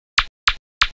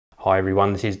Hi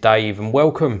everyone, this is Dave and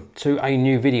welcome to a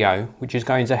new video which is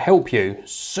going to help you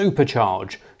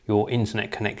supercharge your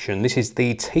internet connection. This is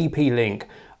the TP-Link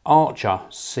Archer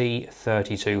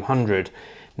C3200.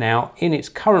 Now in its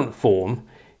current form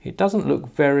it doesn't look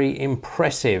very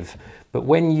impressive, but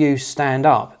when you stand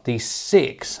up the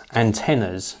 6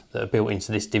 antennas that are built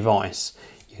into this device,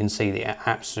 you can see that it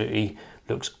absolutely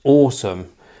looks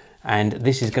awesome, and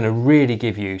this is going to really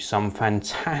give you some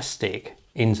fantastic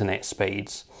internet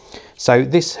speeds. So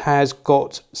this has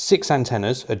got 6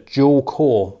 antennas, a dual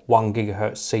core 1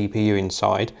 GHz CPU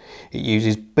inside. It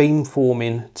uses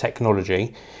beamforming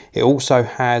technology. It also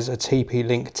has a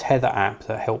TP-Link tether app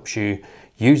that helps you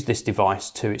use this device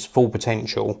to its full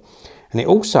potential. And it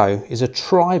also is a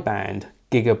tri-band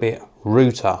Gigabit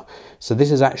router. So this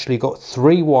has actually got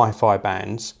 3 Wi-Fi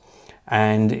bands,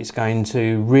 and it's going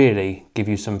to really give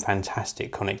you some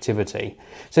fantastic connectivity.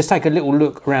 So let's take a little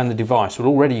look around the device. Well,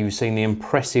 already you've seen the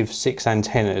impressive 6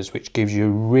 antennas, which gives you a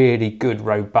really good,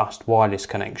 robust wireless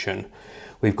connection.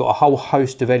 We've got a whole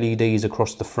host of LEDs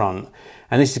across the front,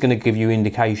 and this is going to give you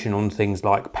indication on things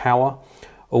like power,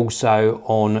 also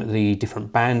on the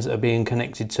different bands that are being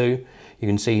connected to. You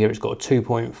can see here it's got a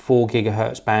 2.4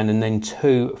 GHz band and then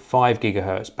 2 5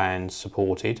 GHz bands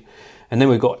supported. And then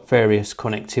we've got various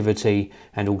connectivity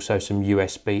and also some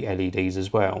USB LEDs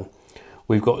as well.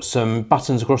 We've got some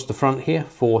buttons across the front here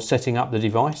for setting up the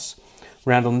device.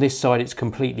 Round on this side it's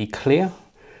completely clear.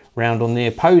 Round on the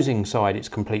opposing side it's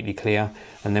completely clear.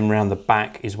 And then round the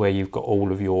back is where you've got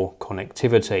all of your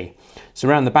connectivity. So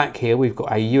around the back here we've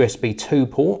got a USB 2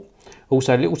 port.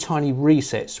 Also a little tiny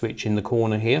reset switch in the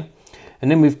corner here. And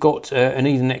then we've got an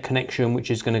Ethernet connection which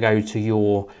is going to go to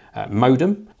your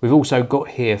modem. We've also got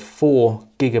here 4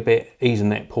 Gigabit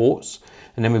Ethernet ports,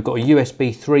 and then we've got a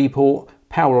USB 3 port,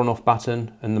 power on off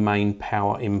button, and the main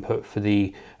power input for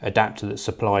the adapter that's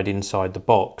supplied inside the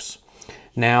box.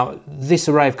 Now this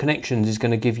array of connections is going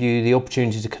to give you the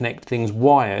opportunity to connect things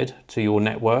wired to your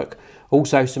network,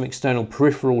 also some external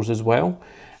peripherals as well,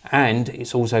 and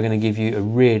it's also going to give you a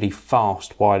really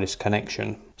fast wireless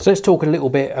connection. So let's talk a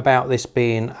little bit about this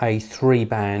being a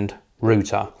 3-band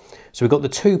router. So we've got the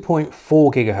 2.4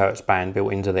 GHz band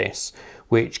built into this,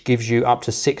 which gives you up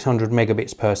to 600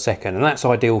 megabits per second, and that's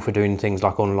ideal for doing things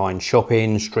like online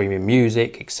shopping, streaming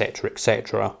music, etc,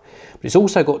 etc. But it's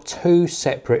also got 2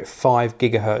 separate 5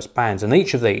 GHz bands, and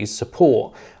each of these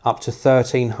support up to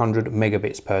 1300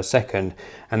 megabits per second,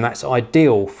 and that's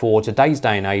ideal for today's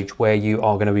day and age where you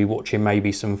are going to be watching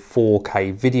maybe some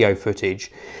 4K video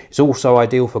footage. It's also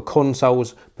ideal for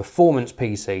consoles, performance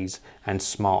PCs and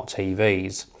smart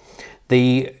TVs.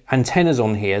 The antennas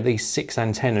on here, these 6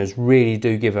 antennas, really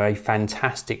do give a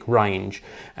fantastic range,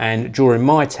 and during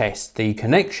my test the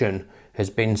connection has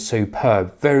been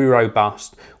superb, very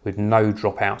robust with no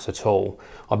dropouts at all.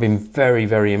 I've been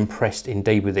very impressed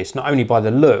indeed with this, not only by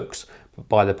the looks but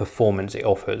by the performance it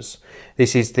offers.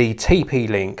 This is the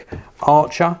TP-Link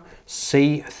Archer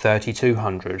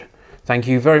C3200. Thank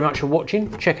you very much for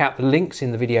watching. Check out the links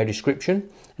in the video description.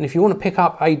 And if you want to pick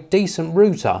up a decent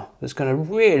router that's going to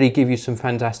really give you some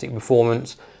fantastic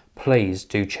performance, please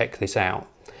do check this out.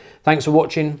 Thanks for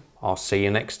watching. I'll see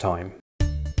you next time.